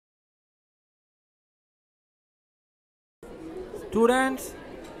Students,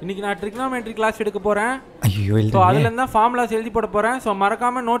 இன்னைக்கு நான் trigonometry class எடுக்க போகிறேன். ஐயோ, ஸோ அதுலேருந்து தான் ஃபார்முலாஸ் எழுதி போட போகிறேன். ஸோ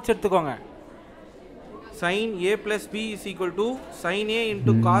மறக்காமல் நோட்ஸ் எடுத்துக்கோங்க. sin a plus b is equal to sin a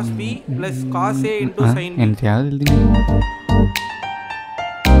into cos b plus cos a into sin b.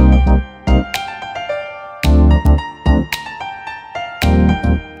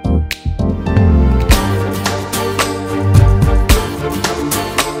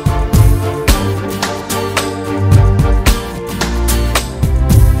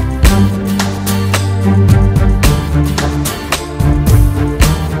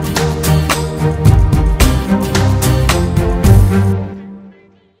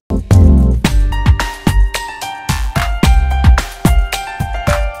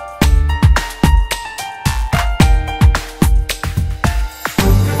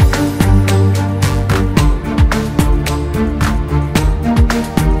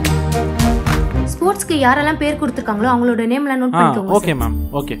 யாரெல்லாம் பேர் கொடுத்துருக்காங்களோ அவங்களோட நேம்லாம் நோட் பண்ணிக்கோங்க. Okay ma'am.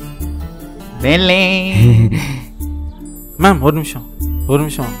 ஓகே மேம், ஒரு நிமிஷம்.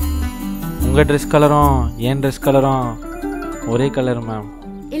 உங்கள் ட்ரெஸ் கலரும் என் ட்ரெஸ் கலரும் ஒரே கலர் மேம்.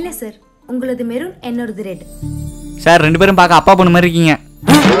 இல்லை சார், உங்களது மெரூன், என்னோடது ரெட். சார், 2 பேரும் பார்க்க அப்பா பொண்ணு மாதிரி இருக்கீங்க.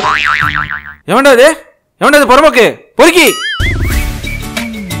 எவன்டா பொறம்போக்கு பொறுக்கி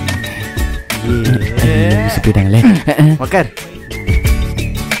போயிட்டாங்களே. உக்கார்.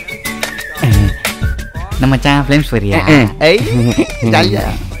 நம்ம ஃப்ளேம்ஸ் வரியா? ஜாலியா.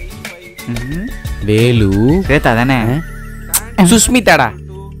 வேலு சேத்தா தானே? சுஷ்மிதாடா.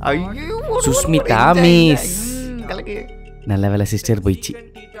 ஐயோ, சுஷ்மிதா மிஸ். நல்ல வேலை சிஸ்டர் போயிடுச்சு.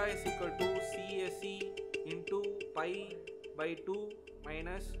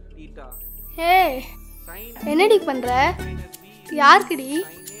 ஹே, என்னடி பண்ற? யாருக்குடி?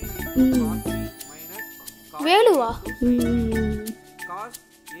 வேலுவா?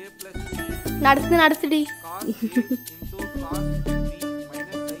 நடத்துடி.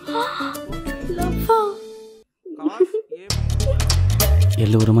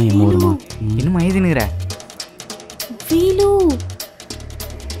 எல்லோருமா எம்மோருமா இன்னும் எழுதினுங்கிற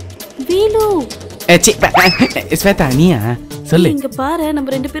ஸ்வேதா, நீயா? சொல்லு. இங்க பாரு,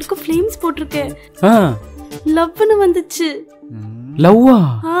 நம்ம 2 பேருக்கும் ஃப்ளேம்ஸ் போட்டுருக்கு. லவ்னு வந்துச்சு. லவ்வா?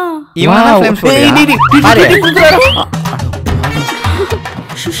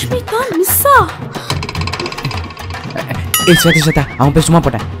 சுஷ்மிதா மிஸ்ஸா? ஸ்வேதா, அவன் பேர் சும்மா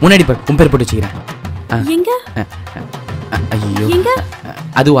போட்டேன். முன்னாடி பேர் உன் பேர் போட்டு வச்சுக்கிறேன். எங்க? ஐயோ, எங்க?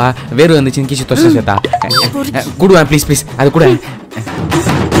 அதுவா? வேறு வந்துச்சு கிச்சு தோசை. ஸ்வேதா, கூடுவா ப்ளீஸ். அது கூட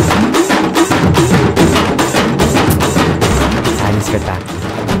ஸ்வேதா.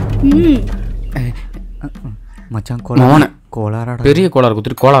 மச்சான், கோளாரா பெரிய கோளாறு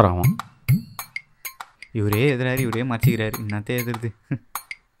குத்துட்டு கோளாறாகும். இவரே எதிராரு, இவரே மறைச்சிக்கிறாரு. என்னத்தே எதிர்த்து?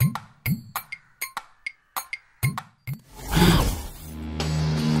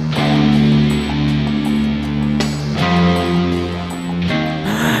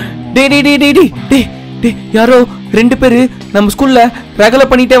 யாரோ 2 பேரு நம்ம ஸ்கூல்ல ரகலை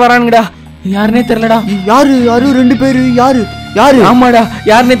பண்ணிட்டே வரானுங்கடா. யாருன்னே தெரியலடா. யாரு 2 பேரு? யாரு? ஆமாடா,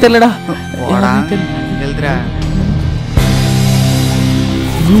 யாருன்னே தெரியலடா. எழுதுறா.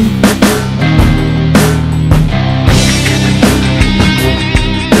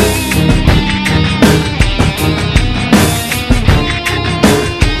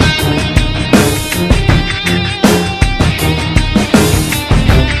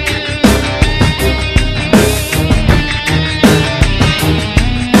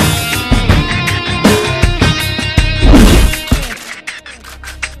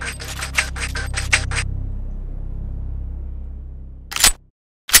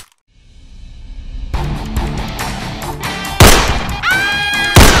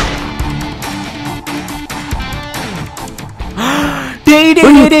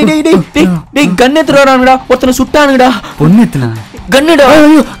 கண்ணெத்துறானுங்கடா. ஒருத்தனை சுட்டானுங்கடா. பொண்ணுனா கண்ணுடா.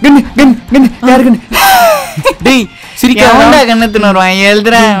 யாரு கண்ணு? டேய், சிரிக்காம கண்ணெத்துன்னு வருவான்.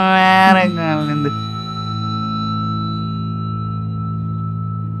 எழுதுறேன். வேற காலிருந்து.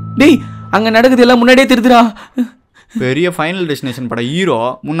 டேய், அங்க நடக்குது எல்லாம் முன்னாடியே தெரியுதுடா. பெரிய ஃபைனல் டெஸ்டினேஷன் பட ஹீரோ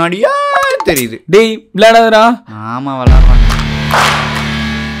முன்னாடியே தெரியுது. டேய், விளையாடாதடா. ஆமா, விளையாடுறாங்க.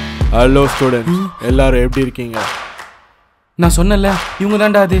 ஹலோ ஸ்டூடெண்ட்ஸ், எல்லாரும் எப்படி இருக்கீங்க? நான் சொன்னல, இவங்க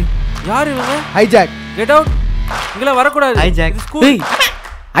தான்டா. அது யார் இவங்க? ஹைஜாக். Get out. இங்கல வர கூடாது. ஹைஜாக். டேய்,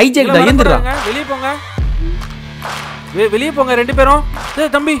 ஹைஜாக் டா. எந்திரா. வெளிய போங்க. வெளிய போங்க 2 பேரும்.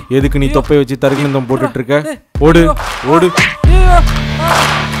 டேய் தம்பி, எதுக்கு நீ தொப்பை வச்சு தரகிலந்தம் போட்டுட்டு இருக்க? ஓடு.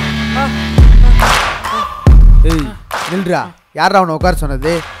 ஏய், நில்றா. யாரா அவனை உட்கார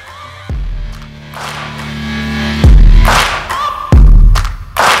சொன்னது?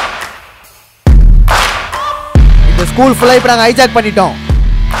 இந்த ஸ்கூல் ஃபுல்லா இப்ப நாங்க ஹைஜாக் பண்ணிட்டோம்.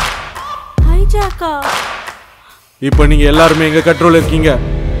 ஹைஜாக்கா? இப்போ நீங்க எல்லாரும் எங்க கண்ட்ரோல் இருக்கீங்க.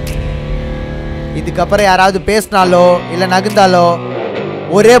 இதுக்கப்புறம் யாராவது பேசினாலோ இல்ல நகுந்தாலோ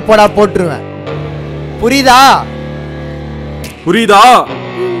ஒரே போடா போட்டுருவேன். புரியுதா? புரியுதா?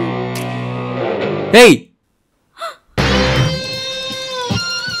 ஏய்,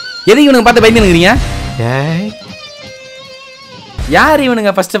 எதுக்கு இவனுங்க பார்த்து பயந்து நிக்கிறீங்க? யார்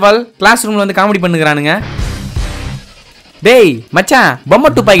இவனுங்க? ஃபர்ஸ்ட் ஆஃப் ஆல் கிளாஸ் ரூம்ல வந்து காமெடி பண்ணுகிறானுங்க. டேய் மச்சான், பொம்மை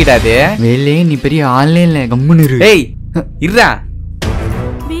துப்பாக்கிட்டா அது. வேலே நீ பெரிய ஆளே இல்ல, கம்முன்னு இரு. டேய் இருடா.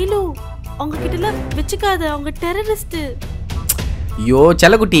 வேலு, அவங்க கிட்டலாம் வெச்சுக்காத, அவங்க டெரரிஸ்ட். ஐயோ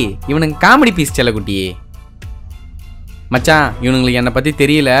செல்லக்குட்டி, இவனுங்க காமெடி பீஸ் செல்லக்குட்டி. மச்சான், இவனுங்களுக்கு என்னை பத்தி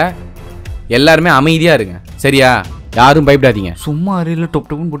தெரியல. எல்லாருமே அமைதியா இருங்க, சரியா? யாரும் பயப்படாதீங்க. சும்மா அறையில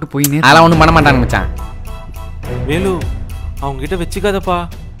டொப் டொப்னு போட்டு போயினே. அதெல்லாம் ஒன்றும் பண்ண மாட்டாங்க மச்சான். வேலு, அவங்க கிட்ட வச்சுக்காதப்பா.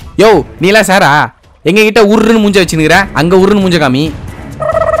 யோ நீலாம் சாரா? எங்க கிட்ட உருன்னு மூஞ்ச வச்சுனுக்குற, அங்க உருன்னு மூஞ்ச காமி.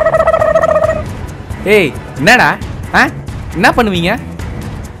 ஏய் என்னடா, என்ன பண்ணுவீங்க?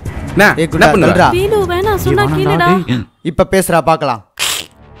 என்ன பண்ணுவா? வேலு வேணாம் சொன்னா கேளுடா. இப்ப பேசுறா பார்க்கலாம்.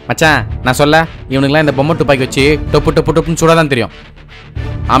 மச்சான் நான் சொல்ல, இவனுக்குலாம் இந்த பொம்மை துப்பாக்கி வச்சு டொப்பு டொப்பு டொப்புன்னு சுடாதான் தெரியும்.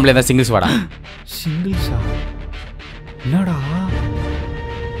 ஆம்பளை தான் சிங்கிள்ஸ் வாடா. சிங்கிள்ஸா? என்னடா?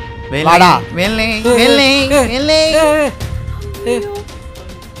 வாடா. வேலே வேலே வேலே.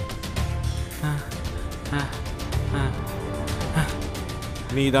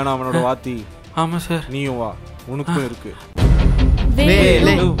 நீ தானே அவனோட வாத்தி? ஆமா சார். நீயும் வா, உனக்கும் இருக்கு.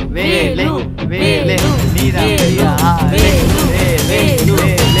 வேலே வேலே வேலே நீதான் பெரிய ஆளே. வேலே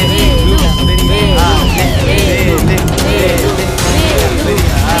வேலே நீதான் பெரிய ஆளே. வேலே வேலே நீதான்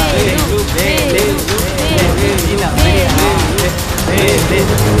பெரிய ஆளே. வேலே வேலே நீதான் பெரிய ஆளே. வேலே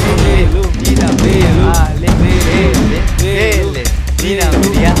வேலே நீதான் பெரிய ஆளே. வேலே வேலே நீதான்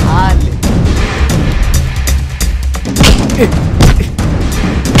பெரிய ஆளே.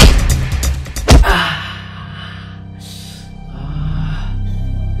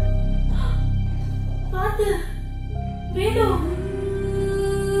 பாத்து Velu.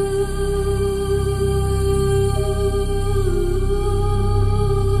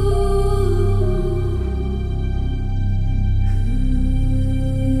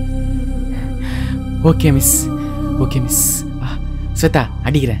 Okay miss, okay miss. Shweta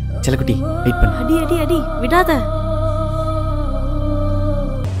அடிக்கிறேன், செல்லக்குட்டி வெயிட் பண்ணு. அடி அடி அடி, விடாத.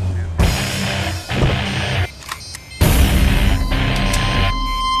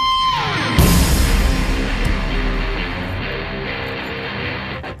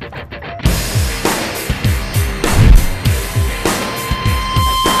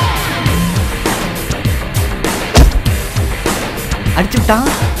 அடிச்சுட்டான்.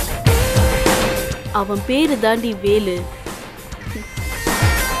 அவன் பேரு தாண்டி வேலு.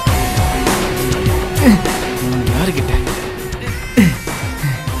 யாருக்கிட்ட?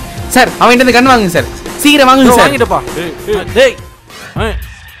 சார் அவன் கிட்ட கண் வாங்குங்க சார், சீக்கிரம் வாங்குங்க சார். வாங்கிட்டப்பா. டேய்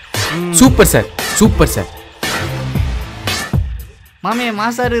சூப்பர் சார், சூப்பர் சார். மாமே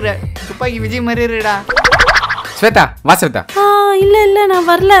மாசா இருக்கிற துப்பாக்கி விஜய் மாதிரி இருடா. ஸ்வேதா வா. ஸ்வேதா இல்ல இல்ல நான்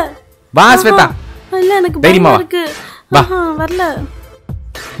வரல. வா ஸ்வேதா. இல்ல எனக்கு தைரியமா பயமா வா. இருக்கு. வா. வரல.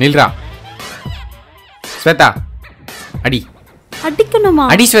 நில்றா. ஸ்வேதா அடி. அடிக்கணுமா?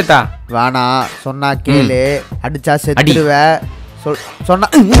 அடி ஸ்வேதா. வேணா சொன்னா கேளு. அடிச்சா செத்துடுவ. சொன்னா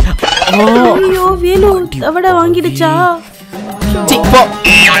ஐயோ வேலு தவட வாங்கிடுச்சா? சீ, போ.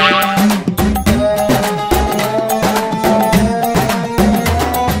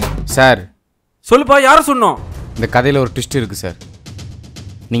 சார் சொல்லுப்பா, யார சொன்னோம்? இந்த கதையில் ஒரு ட்விஸ்ட் இருக்கு சார்.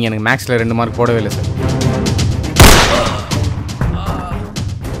 நீங்கள் எனக்கு மேக்ஸில் 2 மார்க் போடவே இல்லை சார்.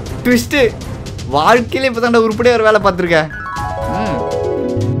 ட்விஸ்ட்டு வாழ்க்கையில இப்பதான்டா உருப்படியா ஒரு வேலை பார்த்துருக்கேன்.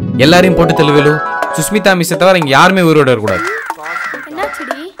 எல்லாரையும் போட்டு தள்ளுவேலு. சுஸ்மிதா மிஸ்ஸை தவிர இங்கே யாருமே உயிரோட இருக்கக்கூடாது.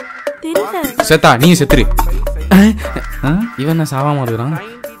 என்னாச்சுடி? தெரியல. ஸ்வேதா நீ செத்துரு. இவன் என்ன சாவாம இருக்கிறான்?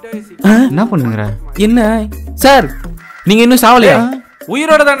 என்ன பண்ணுங்கிற? என்ன சார் நீங்க இன்னும் சாவலையா?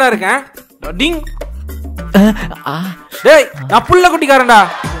 உயிரோட தாண்டா இருக்கேன். டிங். டேய் நான் புள்ள குட்டிக்காரன்டா.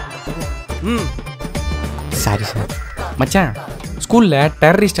 Sorry sir. மச்சான் ஸ்கூல்ல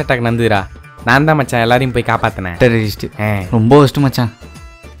டெரரிஸ்ட் அட்டாக் நடந்துடா. நான் தான் மச்சான் எல்லாரையும் போய் காப்பாத்தினேன். டெரரிஸ்ட் ரொம்ப கஷ்டம் மச்சான்.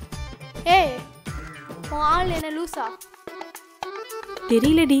 ஏய் உன் ஆள் என்ன லூசா?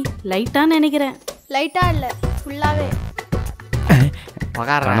 தெரியலடி, லைட்டா நினைக்கிறேன். லைட்டா இல்ல ஃபுல்லாவே.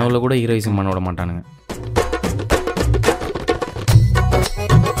 கனவுல கூட ஹீரோயிசம் பண்ண விட மாட்டானுங்க.